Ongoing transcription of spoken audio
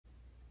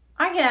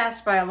I get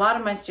asked by a lot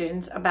of my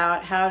students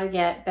about how to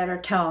get better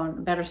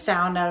tone, better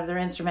sound out of their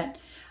instrument.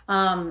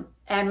 And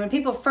when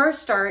people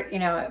first start, you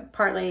know,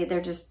 partly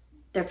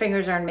their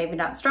fingers are maybe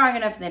not strong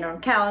enough, they don't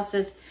have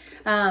calluses.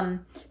 But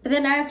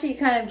then after you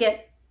kind of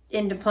get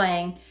into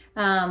playing,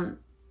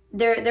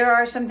 there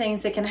are some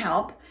things that can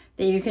help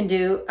that you can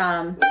do.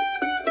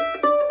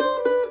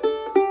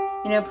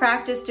 You know,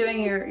 practice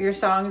doing your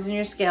songs and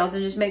your scales,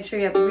 and just make sure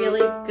you have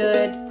really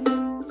good,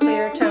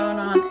 clear tone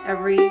on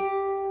every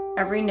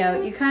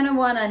note. You kind of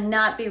want to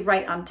not be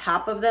right on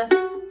top of the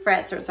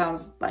fret, so it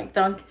sounds like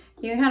thunk.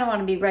 You kind of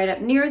want to be right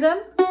up near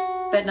them,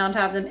 but not on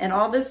top of them. And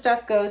all this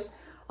stuff goes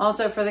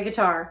also for the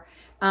guitar.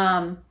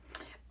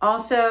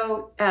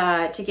 Also,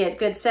 to get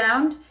good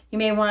sound, you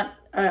may want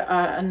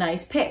a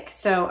nice pick.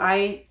 So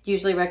I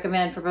usually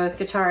recommend for both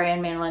guitar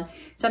and mandolin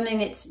something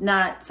that's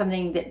not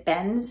something that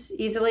bends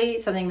easily,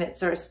 something that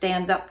sort of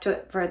stands up to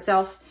it for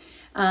itself.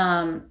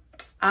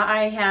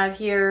 I have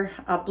here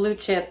a blue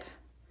chip,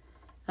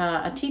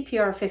 a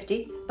TPR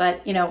 50,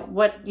 but you know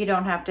what, you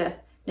don't have to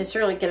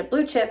necessarily get a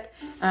blue chip.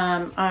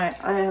 I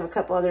have a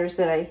couple others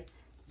that I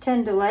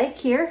tend to like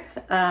here.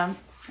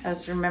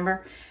 As you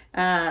remember,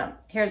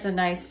 here's a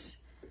nice,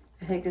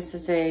 I think this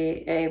is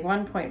a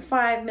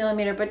 1.5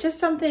 millimeter, but just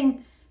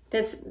something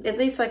that's at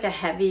least like a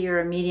heavy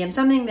or a medium,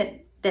 something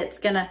that's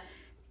gonna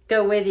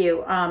go with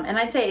you. And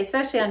I'd say,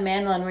 especially on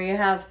mandolin where you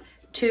have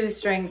two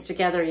strings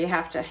together, you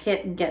have to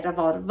hit and get a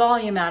lot of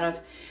volume out of.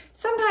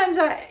 Sometimes,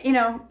 you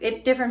know,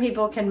 different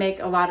people can make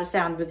a lot of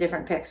sound with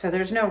different picks, so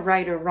there's no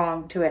right or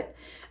wrong to it.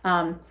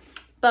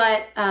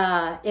 But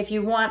if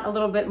you want a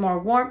little bit more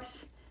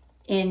warmth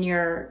in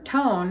your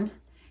tone,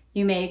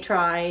 you may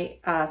try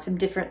some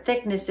different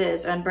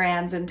thicknesses and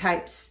brands and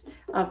types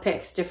of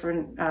picks,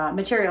 different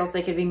materials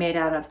they could be made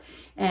out of.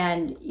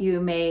 And you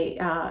may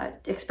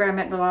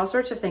experiment with all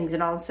sorts of things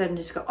and all of a sudden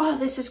just go, oh,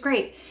 this is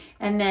great.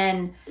 And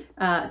then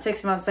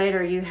 6 months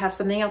later, you have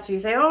something else where you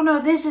say, oh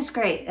no, this is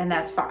great. And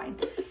that's fine.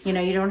 You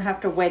know, you don't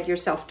have to wed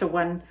yourself to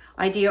one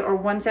idea or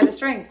one set of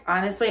strings.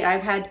 Honestly,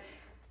 I've had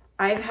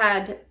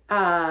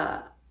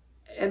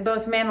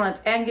both mandolins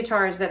and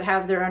guitars that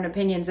have their own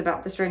opinions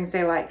about the strings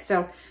they like.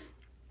 So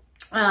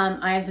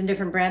I have some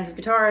different brands of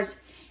guitars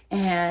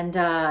and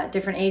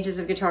different ages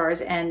of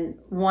guitars, and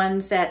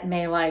one set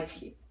may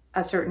like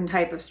a certain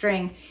type of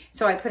string.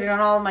 So I put it on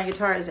all of my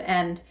guitars,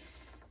 and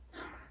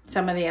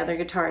some of the other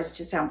guitars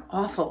just sound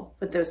awful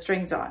with those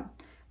strings on.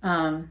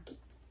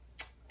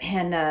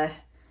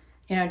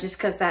 You know, just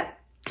because that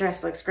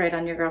dress looks great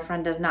on your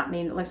girlfriend does not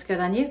mean it looks good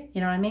on you.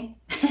 You know what I mean?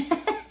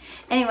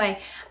 Anyway,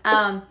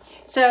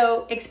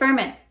 so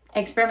experiment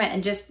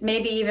and just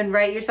maybe even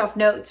write yourself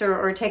notes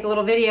or take a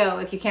little video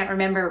if you can't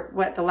remember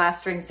what the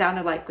last string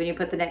sounded like when you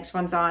put the next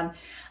ones on.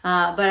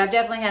 But I've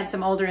definitely had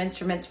some older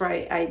instruments where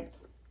I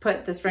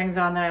put the strings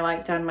on that I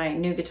liked on my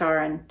new guitar,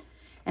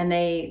 and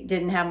they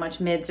didn't have much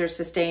mids or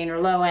sustain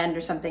or low end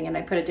or something, and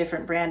I put a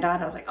different brand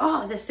on. I was like,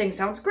 oh, this thing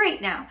sounds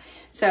great now.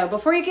 So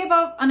before you give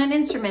up on an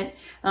instrument,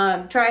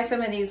 try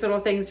some of these little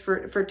things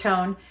for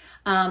tone.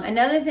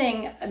 Another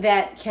thing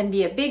that can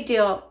be a big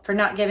deal for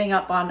not giving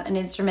up on an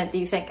instrument that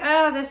you think,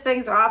 oh, this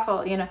thing's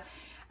awful, you know,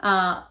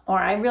 or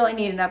I really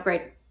need an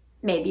upgrade.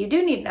 Maybe you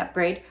do need an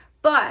upgrade,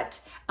 but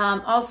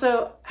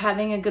also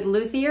having a good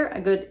luthier, a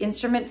good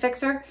instrument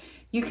fixer,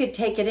 you could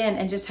take it in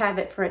and just have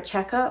it for a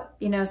checkup,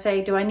 you know,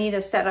 say, do I need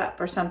a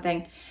setup or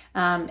something?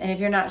 And if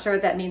you're not sure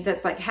what that means,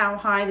 that's like how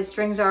high the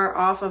strings are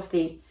off of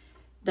the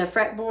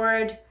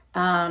fretboard,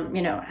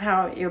 you know,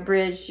 how your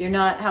bridge,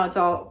 how it's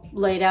all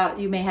laid out.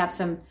 You may have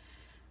some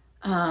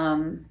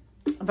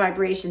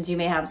vibrations, you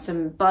may have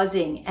some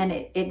buzzing, and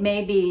it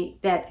may be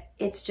that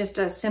it's just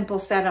a simple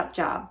setup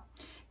job.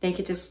 They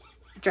could just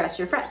dress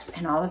your frets,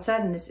 and all of a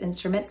sudden this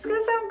instrument's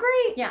gonna sound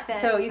great. Yeah.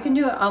 So you can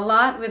do a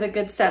lot with a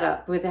good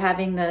setup, with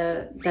having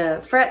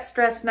the frets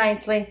dressed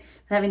nicely,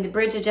 having the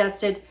bridge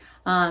adjusted,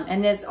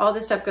 and all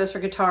this stuff goes for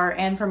guitar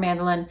and for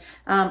mandolin.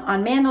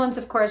 On mandolins,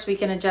 of course, we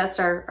can adjust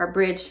our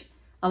bridge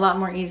a lot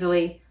more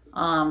easily.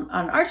 On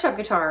arch up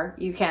guitar,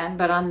 you can,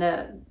 but on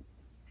the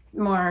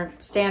more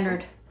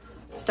standard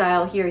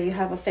style here, you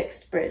have a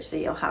fixed bridge, so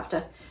you'll have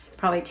to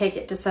probably take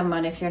it to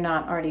someone if you're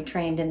not already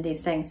trained in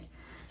these things.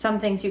 Some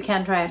things you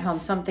can try at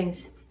home, some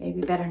things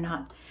maybe better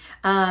not.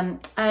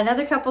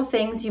 Another couple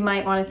things you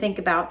might want to think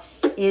about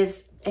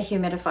is a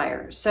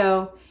humidifier.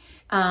 So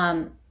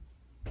in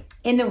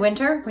the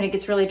winter, when it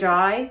gets really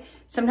dry,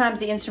 sometimes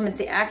the instruments,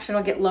 the action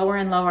will get lower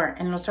and lower,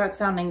 and it'll start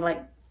sounding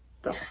like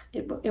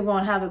it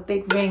won't have a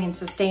big ring and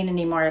sustain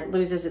anymore. It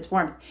loses its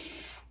warmth.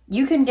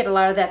 You can get a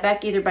lot of that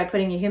back either by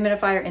putting a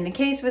humidifier in the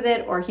case with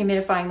it, or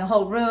humidifying the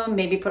whole room.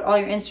 Maybe put all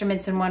your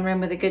instruments in one room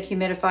with a good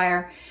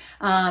humidifier,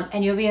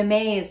 and you'll be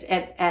amazed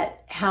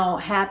at how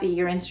happy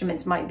your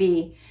instruments might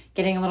be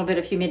getting a little bit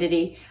of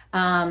humidity.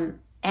 And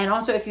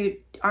also, if you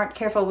aren't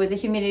careful with the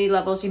humidity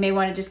levels, you may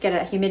want to just get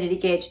a humidity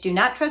gauge. Do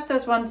not trust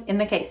those ones in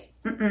the case.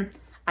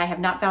 I have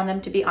not found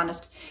them, to be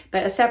honest,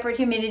 but a separate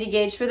humidity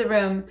gauge for the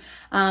room.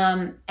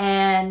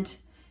 And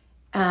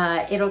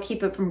it'll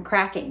keep it from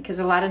cracking, because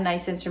a lot of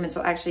nice instruments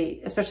will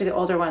actually, especially the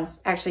older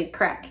ones, actually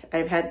crack.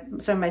 I've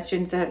had some of my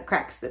students that had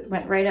cracks that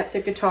went right up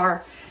the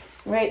guitar,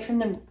 right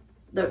from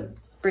the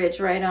bridge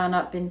right on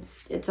up, and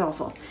it's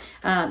awful.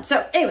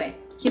 So anyway,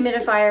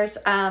 humidifiers.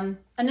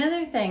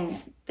 Another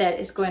thing that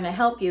is going to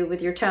help you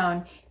with your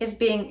tone is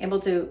being able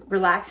to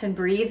relax and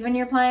breathe when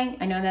you're playing.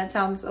 I know that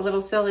sounds a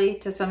little silly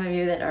to some of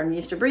you that are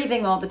used to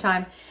breathing all the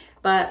time,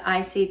 but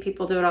I see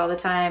people do it all the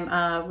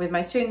time with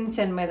my students,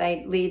 and when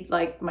I lead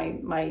like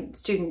my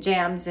student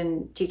jams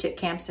and teach at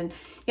camps, and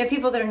you have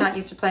people that are not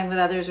used to playing with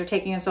others or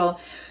taking a solo,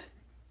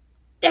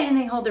 and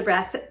they hold their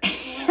breath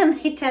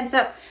and they tense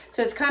up.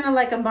 So it's kind of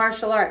like a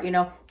martial art, you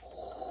know.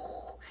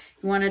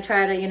 You want to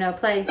try to, you know,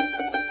 play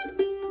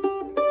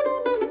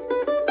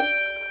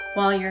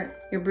while you're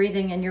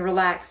breathing and you're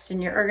relaxed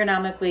and you're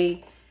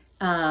ergonomically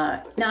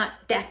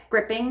not death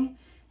gripping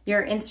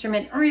your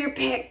instrument or your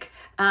pick.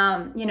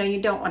 You know,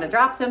 you don't want to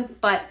drop them,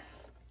 but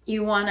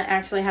you want to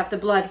actually have the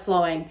blood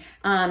flowing.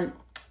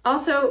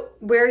 Also,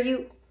 where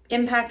you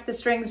impact the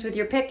strings with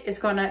your pick is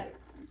going to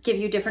give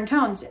you different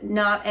tones.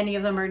 Not any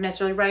of them are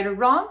necessarily right or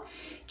wrong.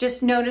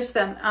 Just notice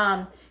them.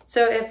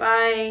 So if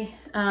I,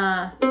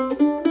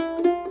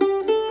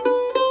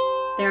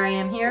 there I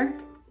am here,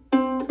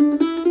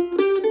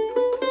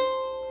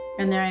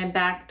 and there I am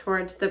back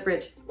towards the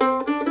bridge.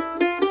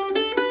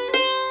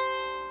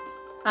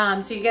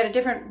 So you get a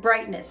different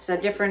brightness, a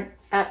different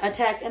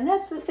attack, and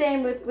that's the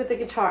same with the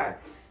guitar.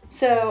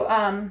 So,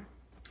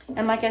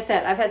 and like I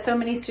said, I've had so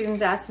many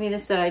students ask me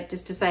this that I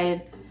just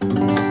decided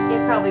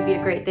it'd probably be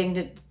a great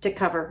thing to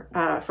cover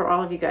for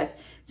all of you guys.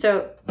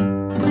 So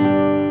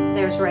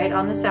there's right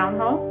on the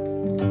sound hole.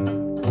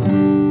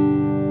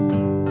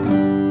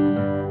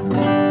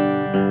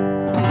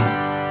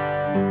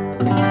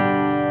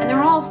 And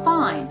they're all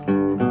fine.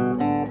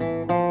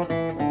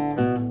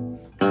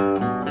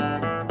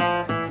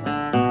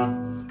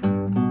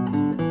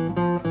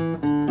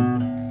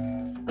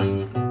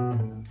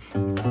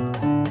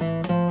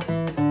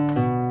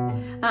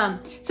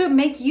 So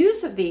make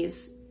use of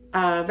these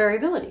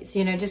variabilities,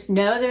 you know, just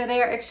know they're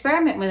there,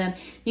 experiment with them.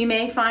 You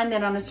may find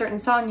that on a certain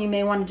song, you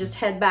may want to just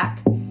head back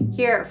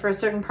here for a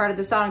certain part of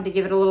the song to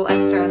give it a little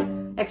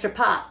extra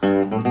pop. You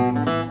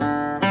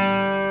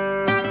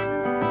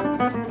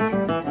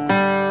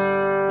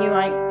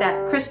like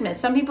that crispness.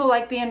 Some people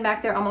like being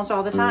back there almost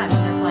all the time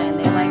when they're playing.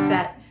 They like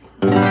that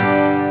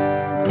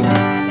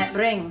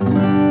ring.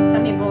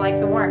 Some people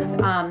like the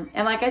warmth.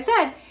 And like I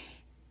said,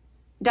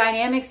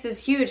 dynamics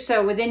is huge.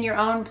 So within your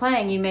own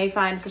playing, you may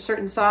find for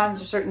certain songs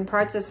or certain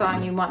parts of the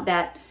song, you want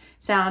that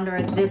sound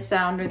or this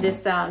sound or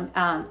this sound,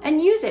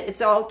 and use it.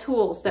 It's all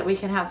tools that we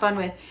can have fun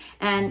with.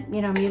 And,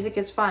 you know, music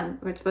is fun.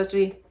 We're supposed to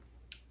be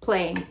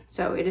playing.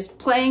 So it is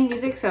playing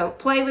music. So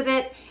play with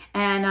it.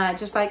 And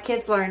just like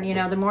kids learn, you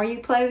know, the more you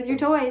play with your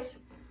toys,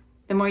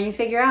 the more you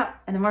figure out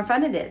and the more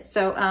fun it is.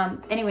 So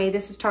anyway,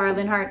 this is Tara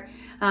Linhardt.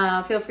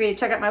 Feel free to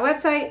check out my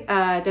website,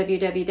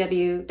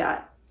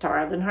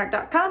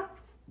 www.taralinhardt.com.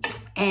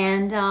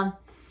 And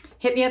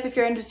hit me up if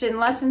you're interested in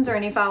lessons or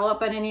any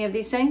follow-up on any of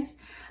these things.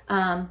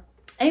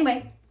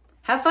 Anyway,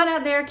 have fun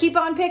out there. Keep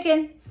on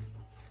picking.